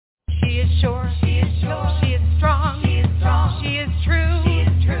is sure. She is sure. She is strong. She is strong. She is true. She is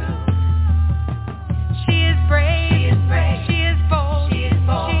true. She is brave. She is brave. She is bold. She is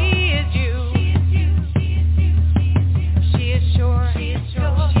bold. She is you. She is sure. She is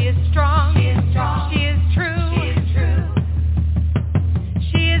sure. She is strong. She is strong. She is true. She is true.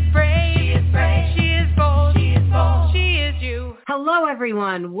 She is brave. She is brave. She is bold. She is bold. She is you. Hello,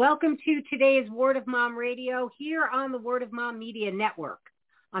 everyone. Welcome to today's Word of Mom Radio here on the Word of Mom Media Network.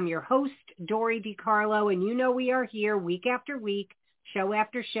 I'm your host, Dori DeCarlo, and you know we are here week after week, show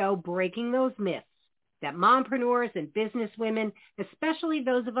after show, breaking those myths that mompreneurs and businesswomen, especially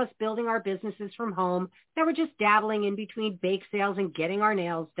those of us building our businesses from home, that we're just dabbling in between bake sales and getting our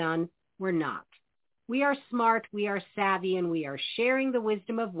nails done, we're not. We are smart, we are savvy, and we are sharing the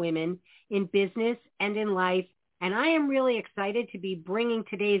wisdom of women in business and in life. And I am really excited to be bringing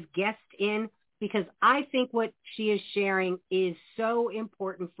today's guest in because I think what she is sharing is so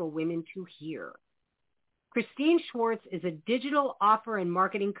important for women to hear. Kristine Schwartz is a digital offer and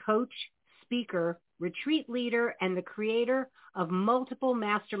marketing coach, speaker, retreat leader, and the creator of multiple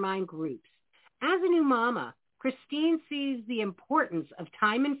mastermind groups. As a new mama, Kristine sees the importance of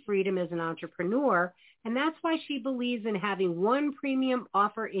time and freedom as an entrepreneur, and that's why she believes in having one premium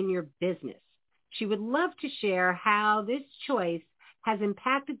offer in your business. She would love to share how this choice has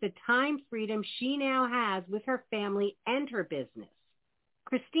impacted the time freedom she now has with her family and her business.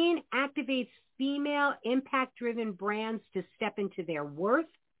 Kristine activates female impact-driven brands to step into their worth,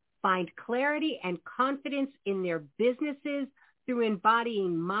 find clarity and confidence in their businesses through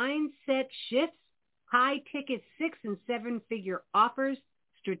embodying mindset shifts, high-ticket 6- and 7-figure offers,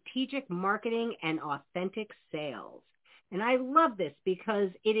 strategic marketing, and authentic sales. And I love this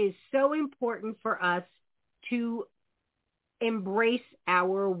because it is so important for us to embrace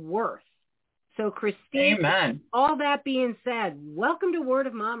our worth. So Kristine, Amen. All that being said, welcome to Word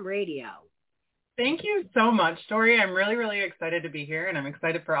of Mom Radio. Thank you so much, Dori. I'm really, really excited to be here, and I'm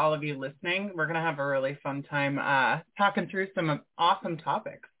excited for all of you listening. We're going to have a really fun time talking through some awesome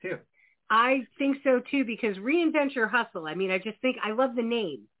topics, too. I think so, too, because Reinvent Your Hustle, I love the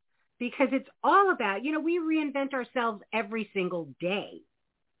name because it's all about, we reinvent ourselves every single day.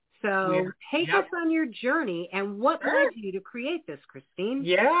 So take us on your journey and what led you to create this, Kristine?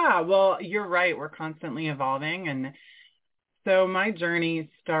 Yeah, well, you're right. We're constantly evolving. And so my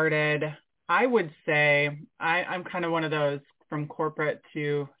journey started, I would say, I'm kind of one of those from corporate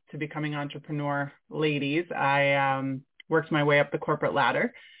to becoming entrepreneur ladies. I worked my way up the corporate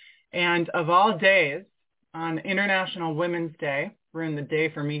ladder. And of all days, on International Women's Day, ruined the day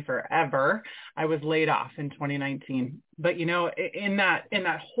for me forever, I was laid off in 2019. But, in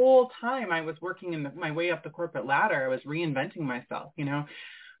that whole time I was working my way up the corporate ladder, I was reinventing myself.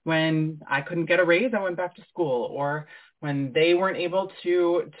 When I couldn't get a raise, I went back to school, or when they weren't able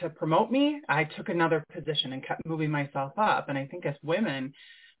to promote me, I took another position and kept moving myself up. And I think as women,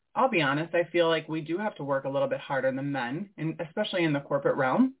 I'll be honest, I feel like we do have to work a little bit harder than men, and especially in the corporate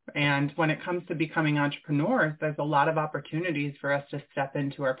realm. And when it comes to becoming entrepreneurs, there's a lot of opportunities for us to step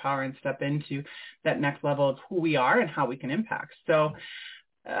into our power and step into that next level of who we are and how we can impact. So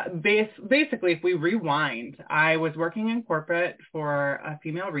basically, if we rewind, I was working in corporate for a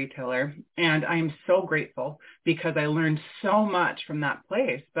female retailer, and I'm so grateful because I learned so much from that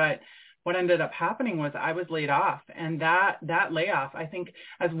place. But what ended up happening was I was laid off, and that layoff, I think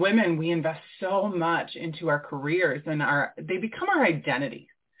as women, we invest so much into our careers and they become our identity.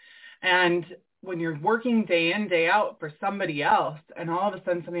 And when you're working day in, day out for somebody else, and all of a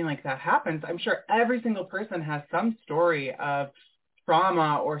sudden something like that happens, I'm sure every single person has some story of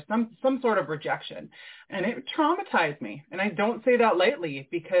trauma or some sort of rejection. And it traumatized me. And I don't say that lightly,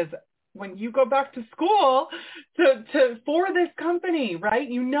 because when you go back to school for this company, right?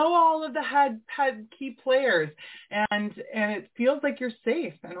 All of the head key players, and it feels like you're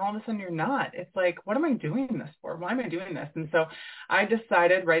safe, and all of a sudden you're not. It's like, what am I doing this for? Why am I doing this? And so I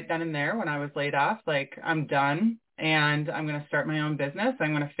decided right then and there when I was laid off, like, I'm done, and I'm going to start my own business.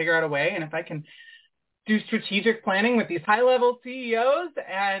 I'm going to figure out a way, and if I can do strategic planning with these high-level CEOs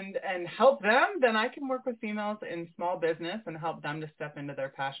and help them, then I can work with females in small business and help them to step into their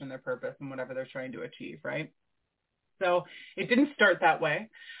passion, their purpose, and whatever they're trying to achieve, right? So it didn't start that way.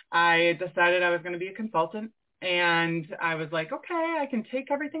 I decided I was going to be a consultant, and I was like, okay, I can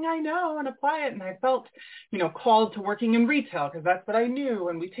take everything I know and apply it. And I felt, called to working in retail because that's what I knew.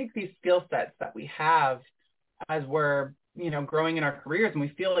 And we take these skill sets that we have as we're, growing in our careers, and we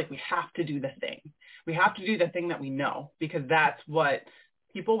feel like we have to do the thing. We have to do the thing that we know, because that's what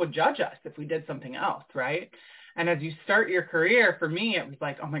people would judge us if we did something else, right? And as you start your career, for me, it was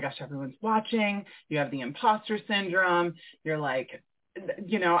like, oh my gosh, everyone's watching. You have the imposter syndrome. You're like,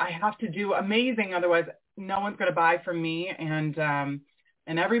 I have to do amazing. Otherwise, no one's going to buy from me.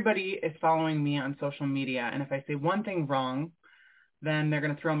 And everybody is following me on social media. And if I say one thing wrong, then they're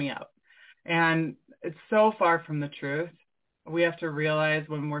going to throw me out. And it's so far from the truth. We have to realize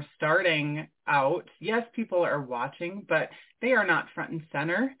when we're starting out, yes, people are watching, but they are not front and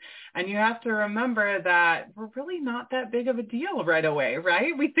center. And you have to remember that we're really not that big of a deal right away,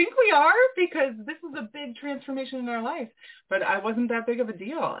 right? We think we are because this is a big transformation in our life, but I wasn't that big of a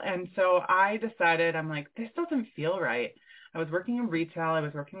deal. And so I decided, I'm like, this doesn't feel right. I was working in retail. I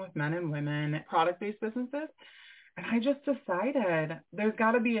was working with men and women, product-based businesses. And I just decided there's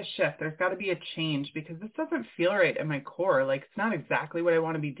got to be a shift. There's got to be a change because this doesn't feel right at my core. Like it's not exactly what I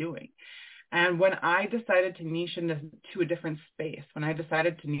want to be doing. And when I decided to niche into a different space, when I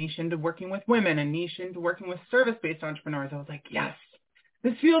decided to niche into working with women and niche into working with service-based entrepreneurs, I was like, yes,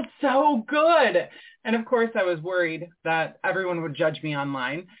 this feels so good. And of course, I was worried that everyone would judge me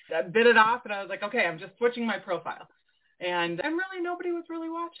online. I bit it off and I was like, okay, I'm just switching my profile. And really nobody was really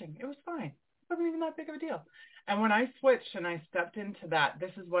watching. It was fine. It wasn't even that big of a deal. And when I switched and I stepped into that,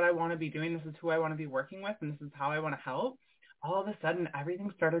 this is what I want to be doing. This is who I want to be working with. And this is how I want to help. All of a sudden,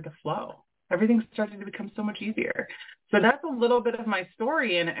 everything started to flow. Everything started to become so much easier. So that's a little bit of my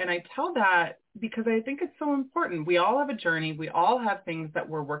story. And I tell that because I think it's so important. We all have a journey. We all have things that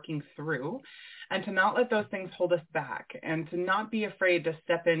we're working through. And to not let those things hold us back and to not be afraid to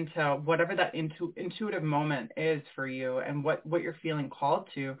step into whatever that intuitive moment is for you and what you're feeling called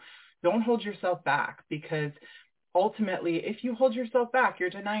to. Don't hold yourself back because ultimately, if you hold yourself back,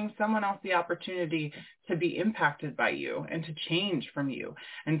 you're denying someone else the opportunity to be impacted by you and to change from you.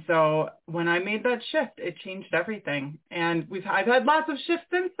 And so when I made that shift, it changed everything. And I've had lots of shifts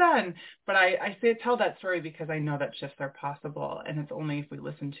since then, but I tell that story because I know that shifts are possible. And it's only if we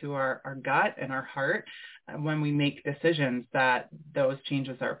listen to our gut and our heart when we make decisions that those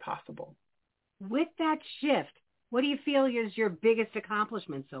changes are possible. With that shift, what do you feel is your biggest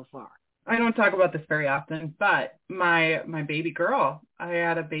accomplishment so far? I don't talk about this very often, but my baby girl, I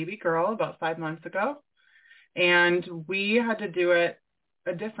had a baby girl about 5 months ago, and we had to do it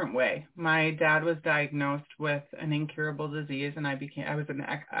a different way. My dad was diagnosed with an incurable disease, and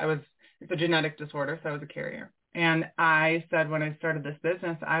it's a genetic disorder, so I was a carrier. And I said when I started this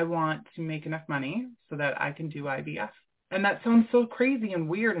business, I want to make enough money so that I can do IVF. And that sounds so crazy and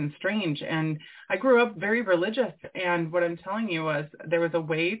weird and strange. And I grew up very religious. And what I'm telling you was there was a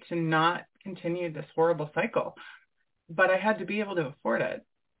way to not continue this horrible cycle, but I had to be able to afford it.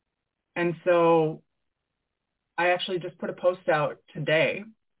 And so I actually just put a post out today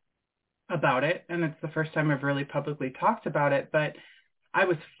about it. And it's the first time I've really publicly talked about it, but I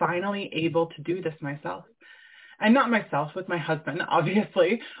was finally able to do this myself. And not myself, with my husband,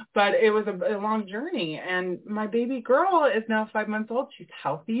 obviously, but it was a long journey. And my baby girl is now 5 months old. She's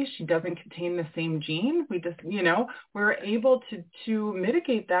healthy. She doesn't contain the same gene. We just, we're able to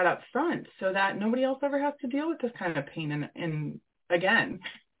mitigate that up front so that nobody else ever has to deal with this kind of pain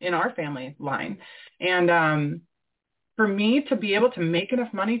in our family line. And for me to be able to make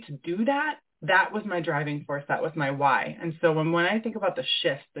enough money to do that, that was my driving force. That was my why. And so when I think about the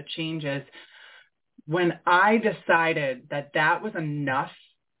shifts, the changes, when I decided that was enough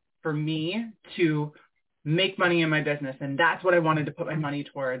for me to make money in my business, and that's what I wanted to put my money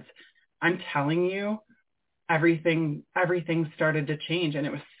towards, I'm telling you, everything started to change. And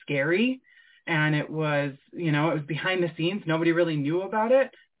it was scary. And it was, it was behind the scenes. Nobody really knew about it.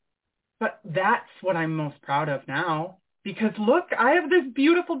 But that's what I'm most proud of now. Because look, I have this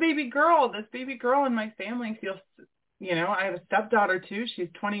beautiful baby girl. This baby girl in my family feels, I have a stepdaughter too. She's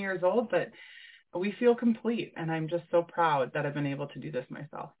 20 years old, but we feel complete. And I'm just so proud that I've been able to do this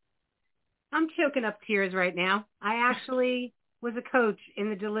myself. I'm choking up tears right now. I actually was a coach in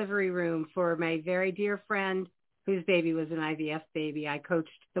the delivery room for my very dear friend whose baby was an IVF baby. I coached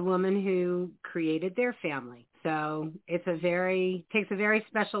the woman who created their family. So takes a very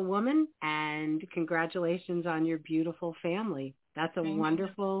special woman, and congratulations on your beautiful family. That's a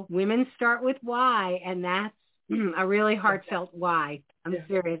wonderful, women start with why, and that's a really heartfelt why. I'm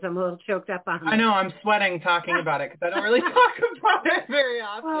serious. I'm a little choked up on it. I know. I'm sweating talking about it because I don't really talk about it very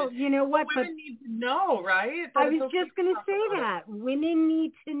often. Well, you know what? Women need to know, right? I was just going to say that. Women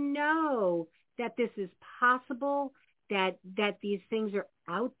need to know that this is possible, that these things are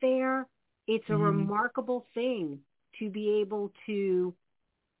out there. It's a remarkable thing to be able to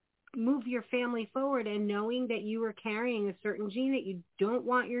move your family forward and knowing that you are carrying a certain gene that you don't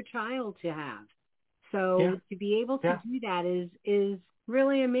want your child to have. So to be able to do that is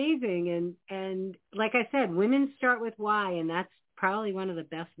really amazing. And like I said, women start with why, and that's probably one of the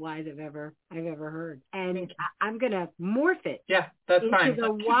best whys I've ever heard. And I'm going to morph it. Yeah, that's into fine.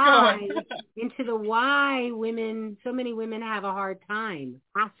 the why, into the why so many women have a hard time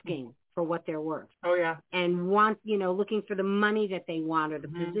asking for what they're worth. Oh, yeah. And want, looking for the money that they want or the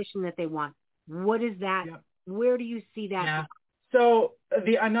position that they want. What is that? Yep. Where do you see that? Yeah. So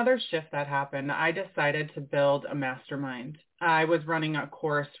another shift that happened, I decided to build a mastermind. I was running a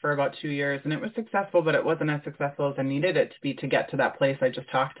course for about 2 years and it was successful, but it wasn't as successful as I needed it to be to get to that place I just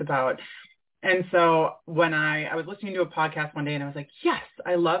talked about. And so when I was listening to a podcast one day and I was like, yes,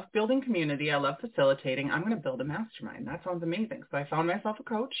 I love building community. I love facilitating. I'm going to build a mastermind. That sounds amazing. So I found myself a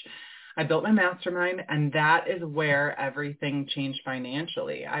coach. I built my mastermind, and that is where everything changed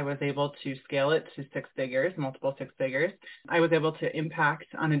financially. I was able to scale it to 6 figures, multiple 6 figures. I was able to impact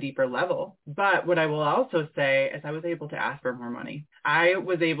on a deeper level. But what I will also say is I was able to ask for more money. I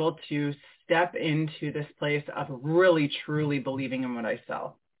was able to step into this place of really, truly believing in what I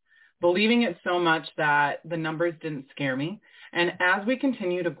sell. Believing it so much that the numbers didn't scare me. And as we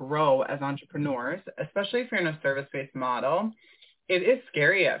continue to grow as entrepreneurs, especially if you're in a service-based model, it is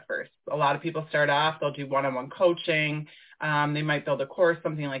scary at first. A lot of people start off, they'll do one-on-one coaching. They might build a course,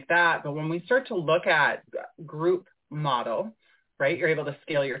 something like that. But when we start to look at group model, right, you're able to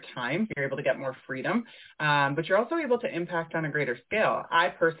scale your time. You're able to get more freedom. But you're also able to impact on a greater scale. I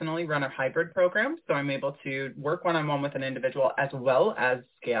personally run a hybrid program, so I'm able to work one-on-one with an individual as well as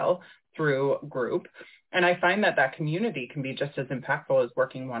scale through group. And I find that community can be just as impactful as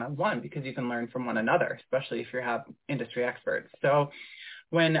working one-on-one because you can learn from one another, especially if you have industry experts. So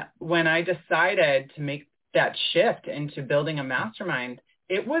when I decided to make that shift into building a mastermind,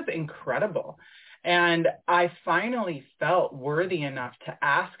 it was incredible. And I finally felt worthy enough to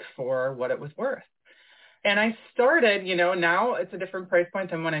ask for what it was worth. And I started, now it's a different price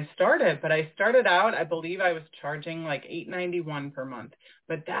point than when I started, but I started out, I believe I was charging like $891 per month,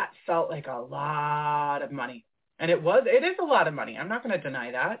 but that felt like a lot of money. And it is a lot of money. I'm not going to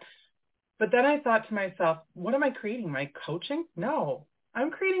deny that. But then I thought to myself, what am I creating? Am I coaching? No, I'm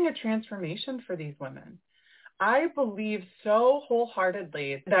creating a transformation for these women. I believe so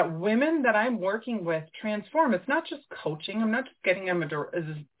wholeheartedly that women that I'm working with transform. It's not just coaching. I'm not just getting them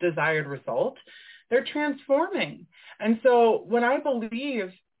a desired result. They're transforming. And so when I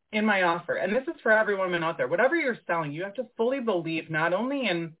believe in my offer, and this is for every woman out there, whatever you're selling, you have to fully believe not only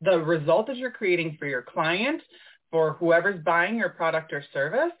in the result that you're creating for your client, for whoever's buying your product or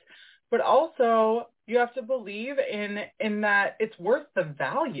service, but also you have to believe in that it's worth the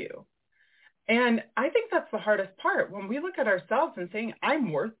value. And I think that's the hardest part. When we look at ourselves and saying,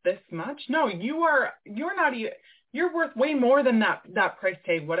 I'm worth this much. No, you're worth way more than that price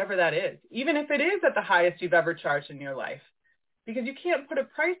tag, whatever that is, even if it is at the highest you've ever charged in your life, because you can't put a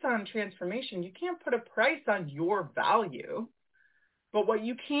price on transformation. You can't put a price on your value. But what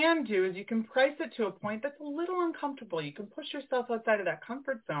you can do is you can price it to a point that's a little uncomfortable. You can push yourself outside of that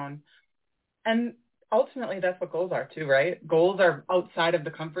comfort zone. And ultimately, that's what goals are too, right? Goals are outside of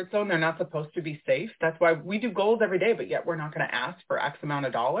the comfort zone. They're not supposed to be safe. That's why we do goals every day, but yet we're not going to ask for X amount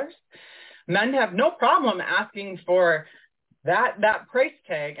of dollars. Men have no problem asking for that price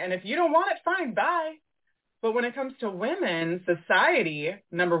tag. And if you don't want it, fine, bye. But when it comes to women, society,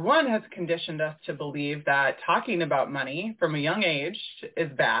 number one, has conditioned us to believe that talking about money from a young age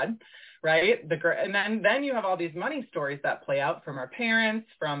is bad, right? And then you have all these money stories that play out from our parents,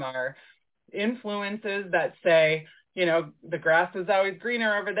 from our influences that say, the grass is always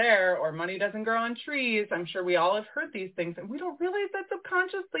greener over there, or money doesn't grow on trees. I'm sure we all have heard these things, and we don't realize that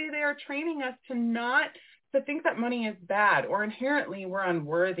subconsciously they are training us to think that money is bad or inherently we're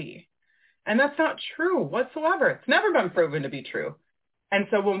unworthy. And that's not true whatsoever. It's never been proven to be true. And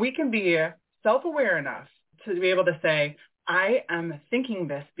so when we can be self-aware enough to be able to say, I am thinking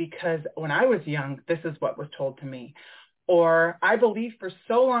this because when I was young, this is what was told to me. Or I believed for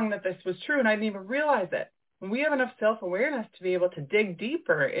so long that this was true and I didn't even realize it. When we have enough self-awareness to be able to dig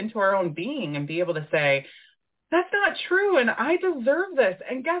deeper into our own being and be able to say, that's not true and I deserve this.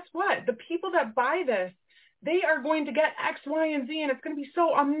 And guess what? The people that buy this, they are going to get X, Y, and Z, and it's going to be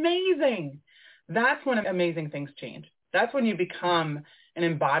so amazing. That's when amazing things change. That's when you become an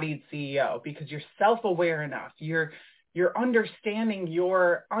embodied CEO because you're self-aware enough. You're understanding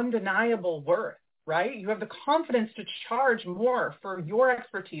your undeniable worth, right? You have the confidence to charge more for your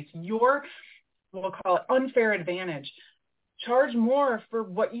expertise, your, we'll call it unfair advantage. Charge more for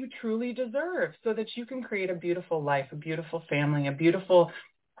what you truly deserve so that you can create a beautiful life, a beautiful family, a beautiful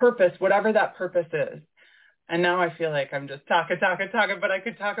purpose, whatever that purpose is. And now I feel like I'm just talking, but I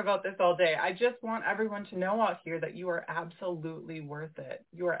could talk about this all day. I just want everyone to know out here that you are absolutely worth it.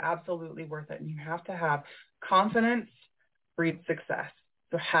 You are absolutely worth it. And you have to have confidence breeds success.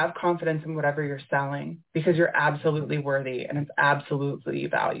 So have confidence in whatever you're selling because you're absolutely worthy and it's absolutely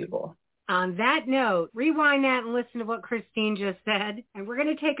valuable. On that note, rewind that and listen to what Kristine just said. And we're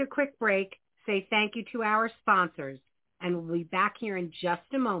going to take a quick break, say thank you to our sponsors, and we'll be back here in just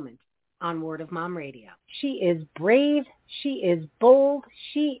a moment on Word of Mom Radio. She is brave. She is bold.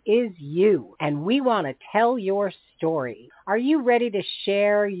 She is you. And we want to tell your story. Are you ready to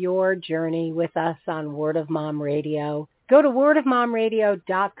share your journey with us on Word of Mom Radio? Go to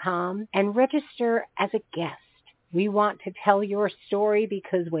wordofmomradio.com and register as a guest. We want to tell your story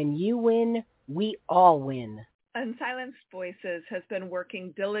because when you win, we all win. Unsilenced Voices has been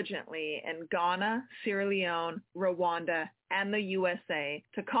working diligently in Ghana, Sierra Leone, Rwanda, and the USA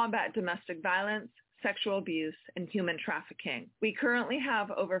to combat domestic violence, sexual abuse, and human trafficking. We currently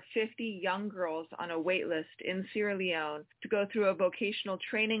have over 50 young girls on a wait list in Sierra Leone to go through a vocational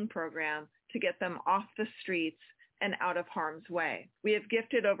training program to get them off the streets and out of harm's way. We have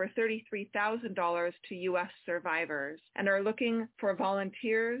gifted over $33,000 to U.S. survivors and are looking for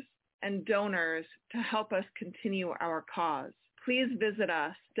volunteers and donors to help us continue our cause. Please visit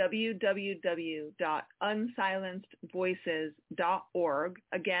us, www.unsilencedvoices.org.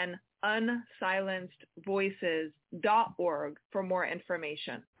 Again, unsilencedvoices.org for more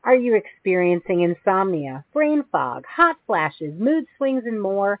information. Are you experiencing insomnia, brain fog, hot flashes, mood swings, and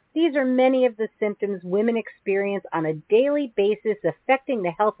more? These are many of the symptoms women experience on a daily basis affecting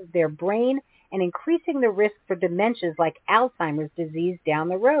the health of their brain and increasing the risk for dementias like Alzheimer's disease down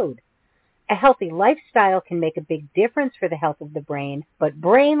the road. A healthy lifestyle can make a big difference for the health of the brain, but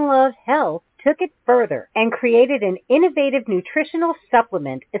Brain Love Health took it further and created an innovative nutritional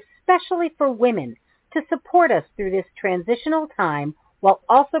supplement especially for women to support us through this transitional time while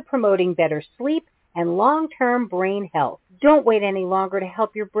also promoting better sleep and long-term brain health. Don't wait any longer to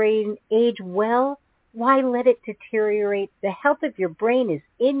help your brain age well. Why let it deteriorate? The health of your brain is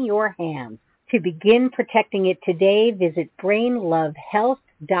in your hands. To begin protecting it today, visit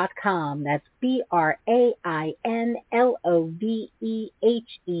BrainLoveHealth.com. That's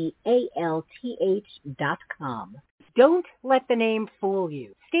BrainLoveHealth.com. Don't let the name fool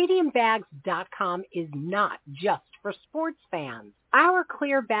you. StadiumBags.com is not just for sports fans. Our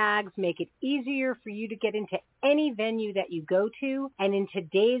clear bags make it easier for you to get into any venue that you go to. And in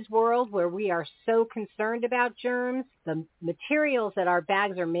today's world where we are so concerned about germs, the materials that our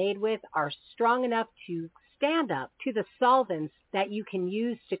bags are made with are strong enough to stand up to the solvents that you can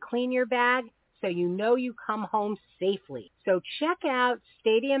use to clean your bag so you know you come home safely. So check out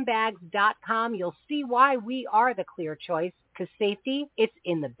StadiumBags.com. You'll see why we are the clear choice, because safety, it's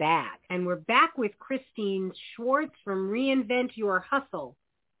in the bag. And we're back with Kristine Schwartz from Reinvent Your Hustle.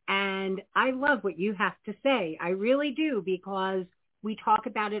 And I love what you have to say. I really do, because we talk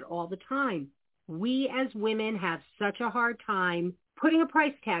about it all the time. We as women have such a hard time putting a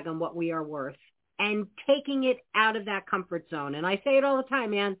price tag on what we are worth and taking it out of that comfort zone. And I say it all the time,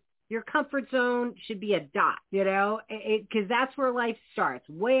 man. Your comfort zone should be a dot, because that's where life starts,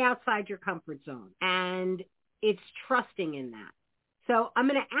 way outside your comfort zone. And it's trusting in that. So I'm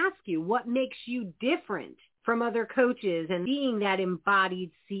going to ask you, what makes you different from other coaches and being that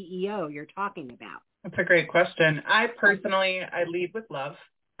embodied CEO you're talking about? That's a great question. I lead with love.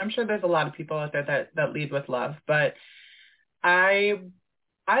 I'm sure there's a lot of people out there that lead with love, but I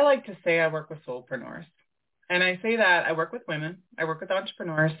like to say I work with soulpreneurs. And I say that I work with women, I work with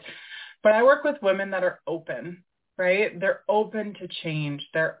entrepreneurs, but I work with women that are open, right? They're open to change.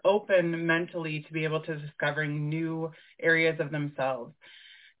 They're open mentally to be able to discovering new areas of themselves.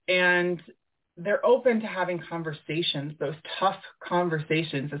 And they're open to having conversations, those tough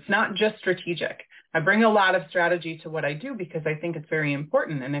conversations. It's not just strategic. I bring a lot of strategy to what I do because I think it's very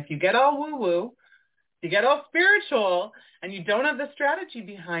important. And if you get all woo-woo, you get all spiritual, and you don't have the strategy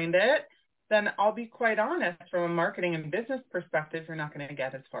behind it, then I'll be quite honest, from a marketing and business perspective, you're not going to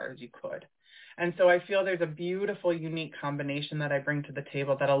get as far as you could. And so I feel there's a beautiful, unique combination that I bring to the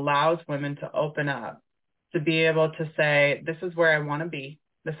table that allows women to open up, to be able to say, this is where I want to be.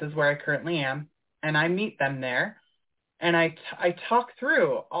 This is where I currently am. And I meet them there. And I talk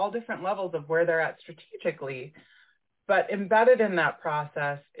through all different levels of where they're at strategically. But embedded in that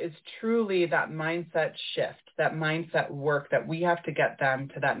process is truly that mindset shift, that mindset work that we have to get them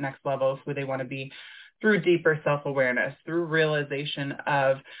to that next level of who they want to be through deeper self-awareness, through realization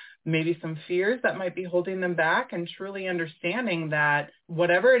of maybe some fears that might be holding them back, and truly understanding that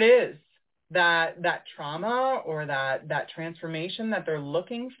whatever it is, that trauma or that transformation that they're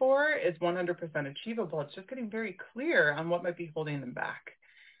looking for is 100% achievable. It's just getting very clear on what might be holding them back.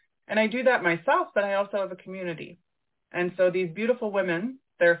 And I do that myself, but I also have a community. And so these beautiful women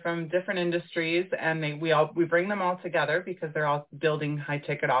They're from different industries, and we bring them all together because they're all building high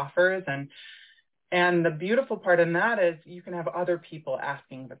ticket offers. And the beautiful part in that is you can have other people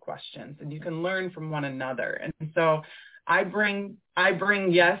asking the questions, and you can learn from one another. And so I lead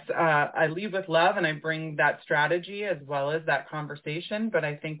with love, and I bring that strategy as well as that conversation. But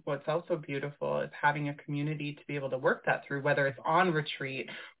I think what's also beautiful is having a community to be able to work that through, whether it's on retreat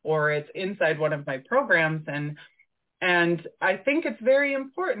or it's inside one of my programs. And I think it's very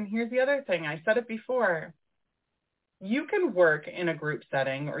important. Here's the other thing. I said it before. You can work in a group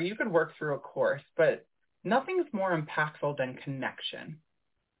setting or you could work through a course, but nothing's more impactful than connection.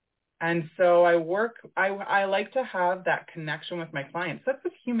 And so I like to have that connection with my clients. That's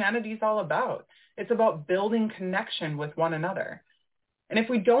what humanity is all about. It's about building connection with one another. And if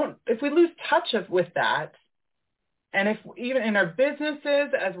we lose touch with that, and if even in our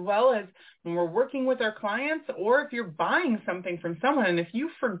businesses, as well as when we're working with our clients, or if you're buying something from someone, and if you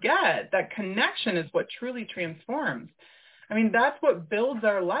forget that connection is what truly transforms. I mean, that's what builds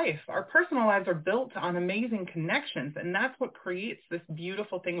our life. Our personal lives are built on amazing connections, and that's what creates this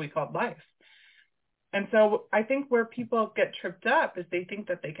beautiful thing we call life. And so I think where people get tripped up is they think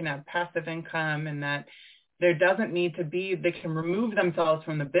that they can have passive income and that there doesn't need to be, they can remove themselves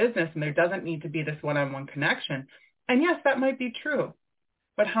from the business and there doesn't need to be this one-on-one connection. And yes, that might be true.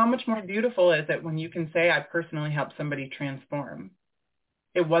 But how much more beautiful is it when you can say, I personally helped somebody transform?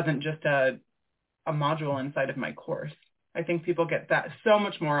 It wasn't just a module inside of my course. I think people get that so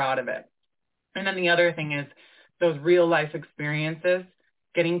much more out of it. And then the other thing is those real life experiences,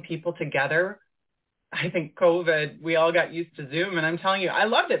 getting people together. I think COVID, we all got used to Zoom. And I'm telling you, I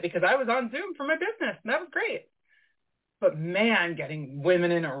loved it because I was on Zoom for my business. And that was great. But man, getting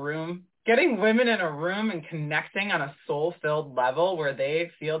women in a room and connecting on a soul-filled level where they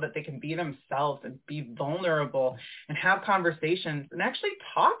feel that they can be themselves and be vulnerable and have conversations and actually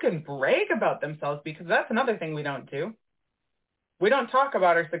talk and brag about themselves, because that's another thing we don't do. We don't talk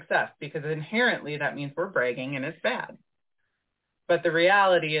about our success because inherently that means we're bragging and it's bad. But the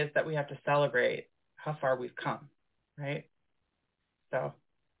reality is that we have to celebrate how far we've come, right? So.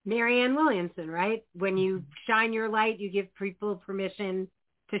 Marianne Williamson, right? When you shine your light, you give people permission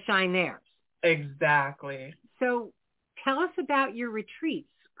to shine theirs. Exactly. So tell us about your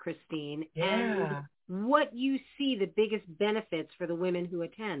retreats, Kristine, and what you see the biggest benefits for the women who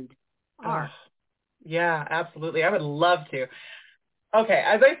attend are. Yeah, absolutely. I would love to. Okay,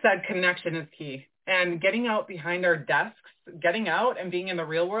 as I said, connection is key. And getting out behind our desks, getting out and being in the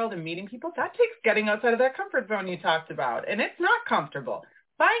real world and meeting people, that takes getting outside of that comfort zone you talked about. And it's not comfortable.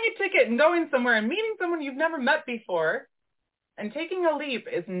 Buying a ticket and going somewhere and meeting someone you've never met before and taking a leap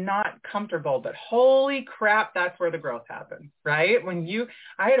is not comfortable, but holy crap, that's where the growth happens, right?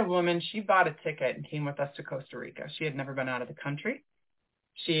 I had a woman, she bought a ticket and came with us to Costa Rica. She had never been out of the country.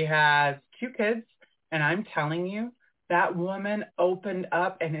 She has 2 kids, and I'm telling you, that woman opened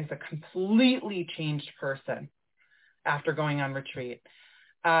up and is a completely changed person after going on retreat.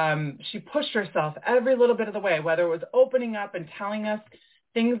 She pushed herself every little bit of the way, whether it was opening up and telling us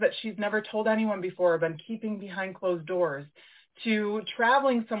things that she's never told anyone before, been keeping behind closed doors, to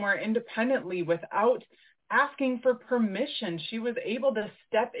traveling somewhere independently without asking for permission. She was able to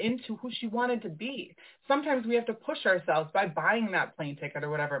step into who she wanted to be. Sometimes we have to push ourselves by buying that plane ticket or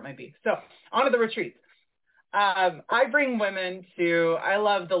whatever it might be. So on to the retreats. I bring women I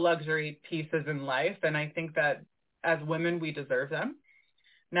love the luxury pieces in life, and I think that as women, we deserve them.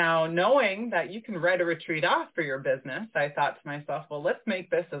 Now, knowing that you can write a retreat off for your business, I thought to myself, well, let's make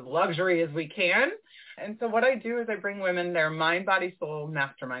this as luxury as we can. And so what I do is I bring women their mind, body, soul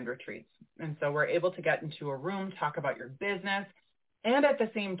mastermind retreats. And so we're able to get into a room, talk about your business. And at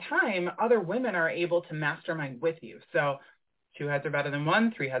the same time, other women are able to mastermind with you. So 2 heads are better than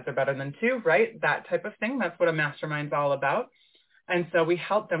 1, 3 heads are better than 2, right? That type of thing. That's what a mastermind's all about. And so we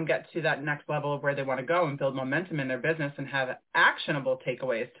help them get to that next level of where they want to go and build momentum in their business and have actionable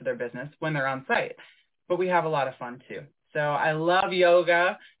takeaways to their business when they're on site. But we have a lot of fun too. So I love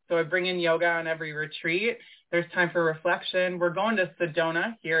yoga. So I bring in yoga on every retreat. There's time for reflection. We're going to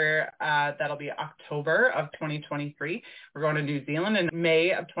Sedona here. That'll be October of 2023. We're going to New Zealand in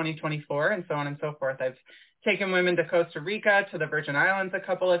May of 2024, and so on and so forth. I've taken women to Costa Rica, to the Virgin Islands a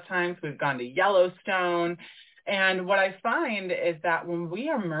couple of times. We've gone to Yellowstone. And what I find is that when we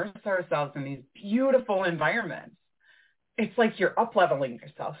immerse ourselves in these beautiful environments, it's like you're up-leveling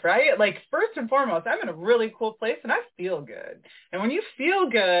yourself, right? Like first and foremost, I'm in a really cool place and I feel good. And when you feel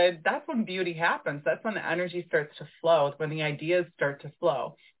good, that's when beauty happens. That's when the energy starts to flow, when the ideas start to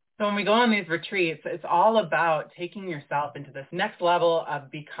flow. So when we go on these retreats, it's all about taking yourself into this next level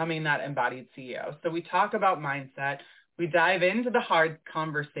of becoming that embodied CEO. So we talk about mindset. We dive into the hard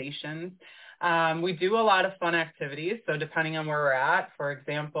conversations. We do a lot of fun activities. So depending on where we're at, for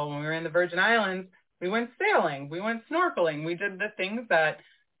example, when we were in the Virgin Islands, we went sailing, we went snorkeling. We did the things that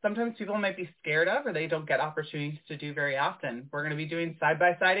sometimes people might be scared of or they don't get opportunities to do very often. We're going to be doing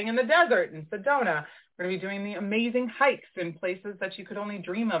side-by-siding in the desert in Sedona. We're going to be doing the amazing hikes in places that you could only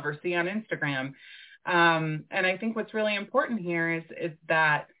dream of or see on Instagram. And I think what's really important here is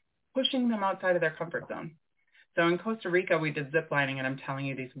that pushing them outside of their comfort zone. So in Costa Rica, we did zip lining, and I'm telling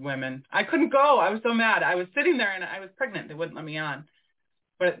you, these women, I couldn't go. I was so mad. I was sitting there and I was pregnant. They wouldn't let me on.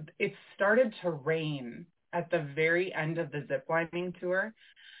 But it started to rain at the very end of the zip lining tour.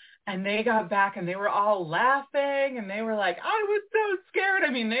 And they got back and they were all laughing and they were like, I was so scared.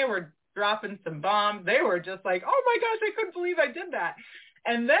 I mean, they were dropping some bombs. They were just like, oh my gosh, I couldn't believe I did that.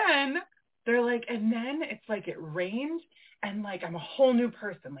 And then they're like, and then it's like it rained and like I'm a whole new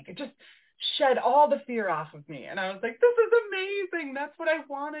person. Like it just shed all the fear off of me. And I was like, this is amazing. That's what I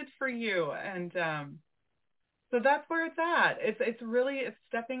wanted for you. And so that's where it's at. It's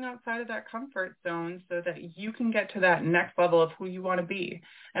stepping outside of that comfort zone so that you can get to that next level of who you want to be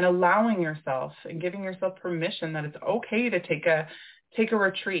and allowing yourself and giving yourself permission that it's okay to take a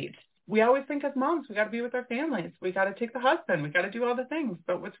retreat. We always think as moms, we got to be with our families. We got to take the husband. We got to do all the things.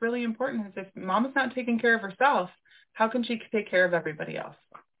 But what's really important is if mom is not taking care of herself, how can she take care of everybody else?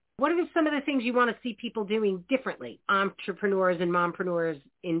 What are some of the things you want to see people doing differently, entrepreneurs and mompreneurs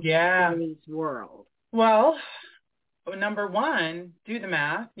in today's world? Well, number one, do the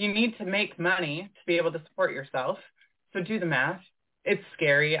math. You need to make money to be able to support yourself. So do the math. It's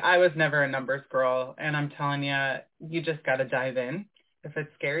scary. I was never a numbers girl. And I'm telling you, you just got to dive in. If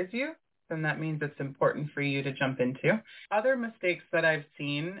it scares you, then that means it's important for you to jump into. Other mistakes that I've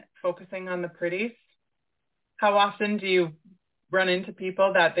seen, focusing on the pretties. How often do you run into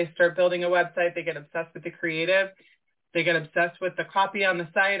people that they start building a website, they get obsessed with the creative, they get obsessed with the copy on the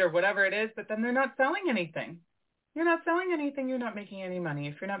site or whatever it is, but then they're not selling anything. You're not selling anything, you're not making any money.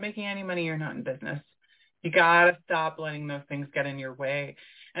 If you're not making any money, you're not in business. You got to stop letting those things get in your way.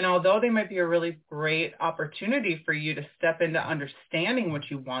 And although they might be a really great opportunity for you to step into understanding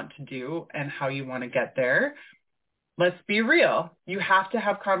what you want to do and how you want to get there, let's be real. You have to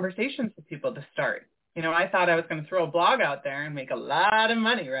have conversations with people to start. You know, I thought I was going to throw a blog out there and make a lot of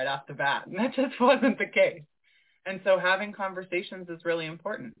money right off the bat. And that just wasn't the case. And so having conversations is really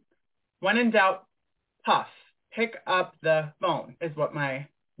important. When in doubt, puff. Pick up the phone is what my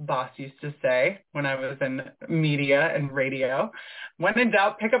boss used to say when I was in media and radio. When in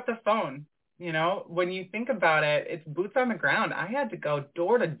doubt, pick up the phone. You know, when you think about it, it's boots on the ground. I had to go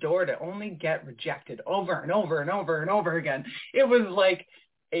door to door to only get rejected over and over and over and over again. It was like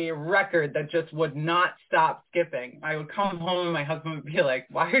a record that just would not stop skipping. I would come home and my husband would be like,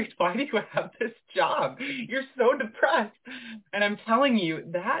 why do you have this job? You're so depressed. And I'm telling you,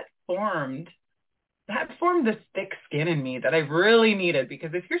 that formed this thick skin in me that I really needed,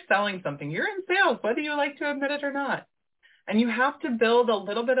 because if you're selling something, you're in sales, whether you like to admit it or not. And you have to build a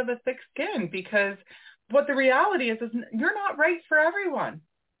little bit of a thick skin, because what the reality is you're not right for everyone.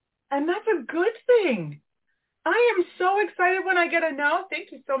 And that's a good thing. I am so excited when I get a no.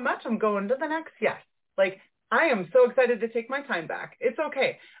 Thank you so much. I'm going to the next yes. Like, I am so excited to take my time back. It's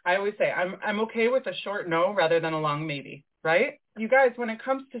okay. I always say I'm okay with a short no rather than a long maybe, right? You guys, when it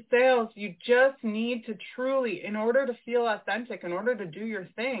comes to sales, you just need to truly, in order to feel authentic, in order to do your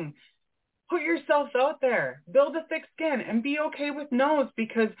thing, put yourself out there, build a thick skin, and be okay with no's,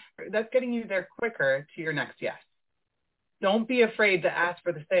 because that's getting you there quicker to your next yes. Don't be afraid to ask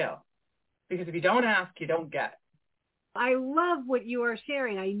for the sale, because if you don't ask, you don't get. I love what you are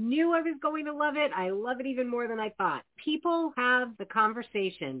sharing. I knew I was going to love it. I love it even more than I thought. People have the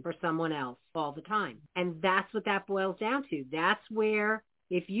conversation for someone else all the time. And that's what that boils down to. That's where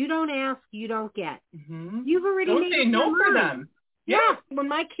if you don't ask, you don't get. Mm-hmm. You've already don't say no for them. Yeah. When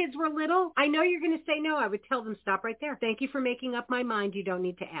my kids were little, I know you're going to say no. I would tell them, stop right there. Thank you for making up my mind. You don't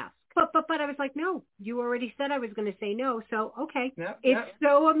need to ask. But I was like, no, you already said I was going to say no. So, okay. It's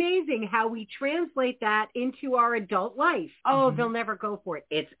so amazing how we translate that into our adult life. Oh, they'll never go for it.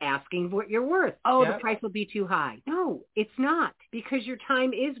 It's asking what you're worth. Oh, the price will be too high. No, it's not, because your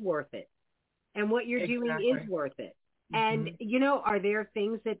time is worth it. And what you're doing is worth it. And, you know, are there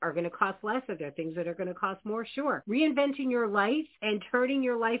things that are going to cost less? Are there things that are going to cost more? Sure. Reinventing your life and turning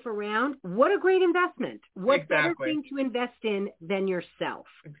your life around. What a great investment. What better thing to invest in than yourself?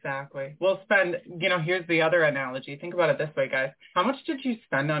 Exactly. We'll spend, you know, here's the other analogy. Think about it this way, guys. How much did you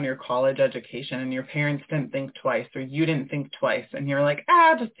spend on your college education and your parents didn't think twice, or you didn't think twice, and you're like,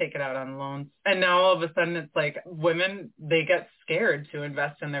 just take it out on loans. And now all of a sudden it's like women, they get scared to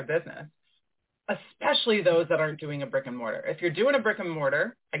invest in their business. especially those that aren't doing a brick and mortar. If you're doing a brick and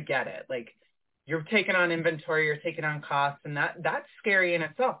mortar, I get it. Like, you're taking on inventory, you're taking on costs, and that's scary in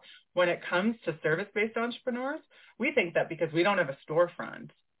itself. When it comes to service-based entrepreneurs, we think that because we don't have a storefront,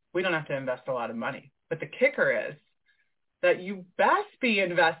 we don't have to invest a lot of money. But the kicker is that you best be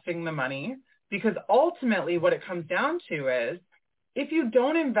investing the money, because ultimately what it comes down to is, if you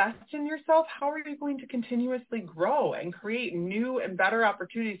don't invest in yourself, how are you going to continuously grow and create new and better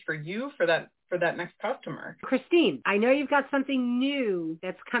opportunities for you for that next customer? Kristine, I know you've got something new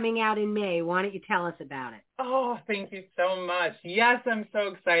that's coming out in May. Why don't you tell us about it? Oh, thank you so much. Yes, I'm so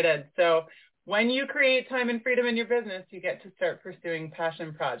excited. So when you create time and freedom in your business, you get to start pursuing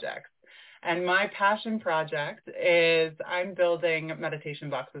passion projects. And my passion project is I'm building meditation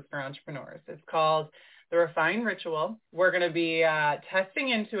boxes for entrepreneurs. It's called The Refined Ritual. We're going to be testing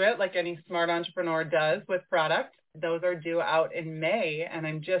into it like any smart entrepreneur does with product. Those are due out in May, and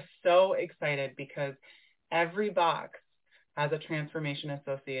I'm just so excited because every box has a transformation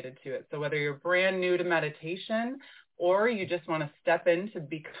associated to it. So whether you're brand new to meditation or you just want to step into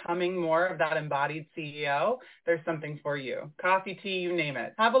becoming more of that embodied CEO, there's something for you. Coffee, tea, you name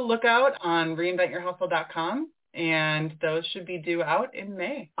it. Have a look out on reinventyourhustle.com, and those should be due out in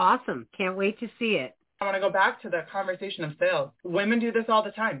May. Awesome. Can't wait to see it. I want to go back to the conversation of sales. Women do this all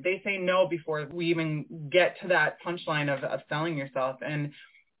the time. They say no before we even get to that punchline of selling yourself. And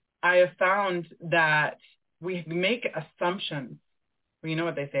I have found that we make assumptions. Well, you know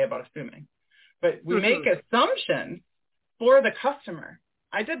what they say about assuming, but we make assumptions for the customer.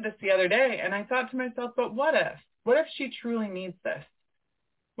 I did this the other day, and I thought to myself, but what if? What if she truly needs this?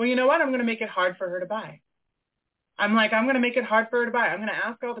 Well, you know what? I'm going to make it hard for her to buy. I'm going to make it hard for her to buy. I'm going to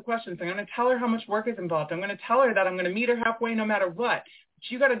ask all the questions. I'm going to tell her how much work is involved. I'm going to tell her that I'm going to meet her halfway no matter what. But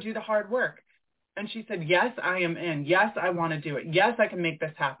you got to do the hard work. And she said, yes, I am in. Yes, I want to do it. Yes, I can make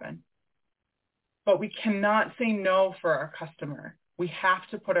this happen. But we cannot say no for our customer. We have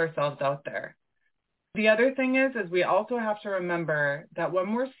to put ourselves out there. The other thing is we also have to remember that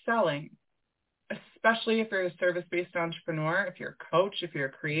when we're selling, especially if you're a service-based entrepreneur, if you're a coach, if you're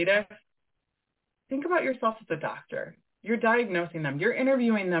a creative, think about yourself as a doctor. You're diagnosing them. You're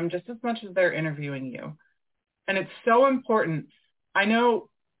interviewing them just as much as they're interviewing you. And it's so important. I know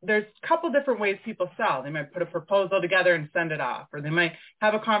there's a couple different ways people sell. They might put a proposal together and send it off, or they might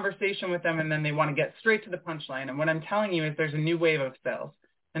have a conversation with them and then they want to get straight to the punchline. And what I'm telling you is there's a new wave of sales.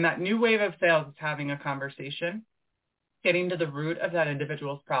 And that new wave of sales is having a conversation, getting to the root of that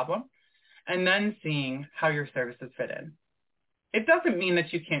individual's problem, and then seeing how your services fit in. It doesn't mean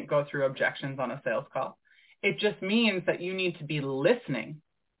that you can't go through objections on a sales call. It just means that you need to be listening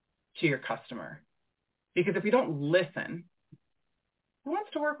to your customer. Because if you don't listen, who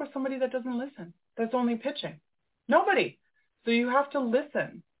wants to work with somebody that doesn't listen, that's only pitching? Nobody. So you have to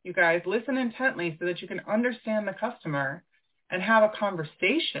listen. You guys, listen intently so that you can understand the customer and have a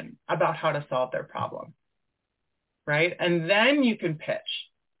conversation about how to solve their problem, right? And then you can pitch.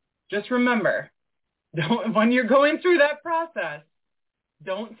 Just remember, when you're going through that process,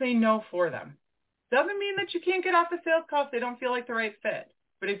 don't say no for them. Doesn't mean that you can't get off the sales call if they don't feel like the right fit.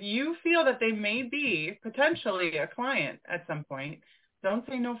 But if you feel that they may be potentially a client at some point, don't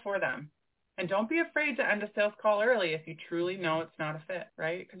say no for them. And don't be afraid to end a sales call early if you truly know it's not a fit,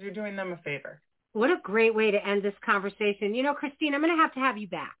 right? Because you're doing them a favor. What a great way to end this conversation. You know, Kristine, I'm going to have you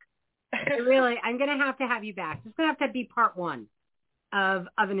back. I'm going to have you back. It's going to have to be part one of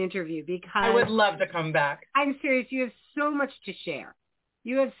an interview, because I would love to come back. I'm serious. You have so much to share.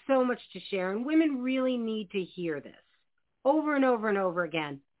 You have so much to share, and women really need to hear this over and over and over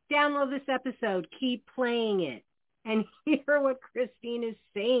again. Download this episode, keep playing it, and hear what Kristine is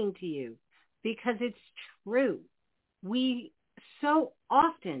saying to you, because it's true. We so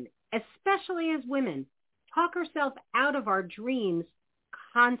often, especially as women, talk ourselves out of our dreams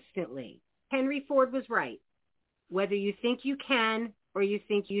constantly. Henry Ford was right. Whether you think you can or you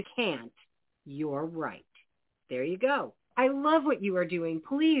think you can't, you're right. There you go. I love what you are doing.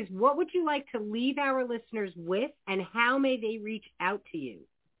 Please, what would you like to leave our listeners with, and how may they reach out to you?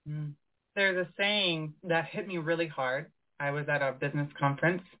 There's a saying that hit me really hard. I was at a business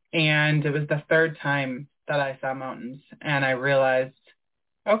conference, and it was the third time that I saw mountains, and I realized,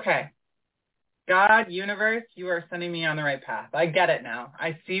 okay, God, universe, you are sending me on the right path. I get it now.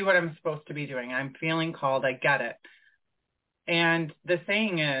 I see what I'm supposed to be doing. I'm feeling called. I get it. And the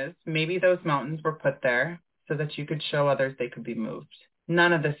saying is, maybe those mountains were put there so that you could show others they could be moved.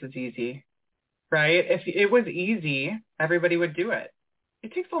 None of this is easy, right? If it was easy, everybody would do it.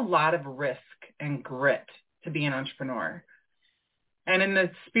 It takes a lot of risk and grit to be an entrepreneur. And in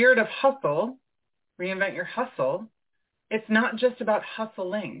the spirit of hustle, reinvent your hustle, it's not just about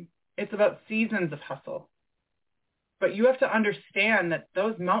hustling. It's about seasons of hustle. But you have to understand that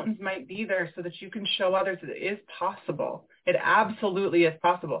those mountains might be there so that you can show others that it is possible. It absolutely is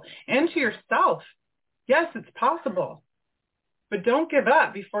possible. And to yourself, yes, it's possible. But don't give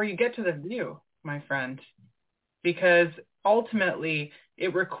up before you get to the view, my friend, because ultimately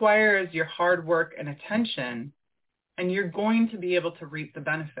it requires your hard work and attention, and you're going to be able to reap the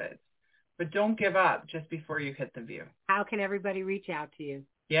benefits. But don't give up just before you hit the view. How can everybody reach out to you?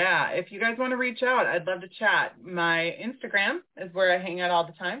 Yeah, if you guys want to reach out, I'd love to chat. My Instagram is where I hang out all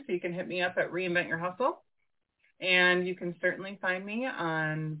the time, so you can hit me up at Reinvent Your Hustle. And you can certainly find me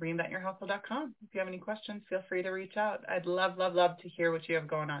on reinventyourhustle.com. If you have any questions, feel free to reach out. I'd love, love, love to hear what you have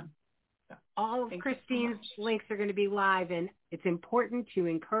going on. So, all of Kristine's links are going to be live, and it's important to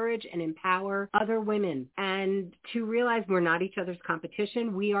encourage and empower other women and to realize we're not each other's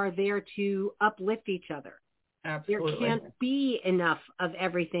competition. We are there to uplift each other. Absolutely. There can't be enough of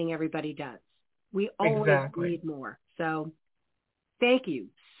everything everybody does. We always need more. So thank you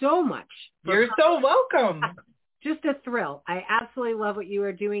so much. You're so welcome. Just a thrill. I absolutely love what you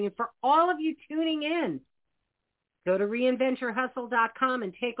are doing. And for all of you tuning in, go to reinventyourhustle.com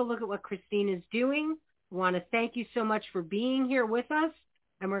and take a look at what Kristine is doing. I want to thank you so much for being here with us.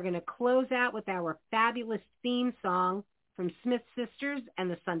 And we're going to close out with our fabulous theme song from Smith Sisters and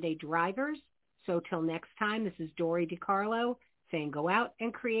the Sunday Drivers. So till next time, this is Dori DeCarlo saying go out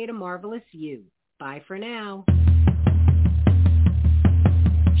and create a marvelous you. Bye for now.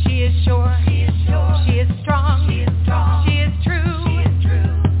 She is sure. She is sure. She is strong. She is strong. She is true.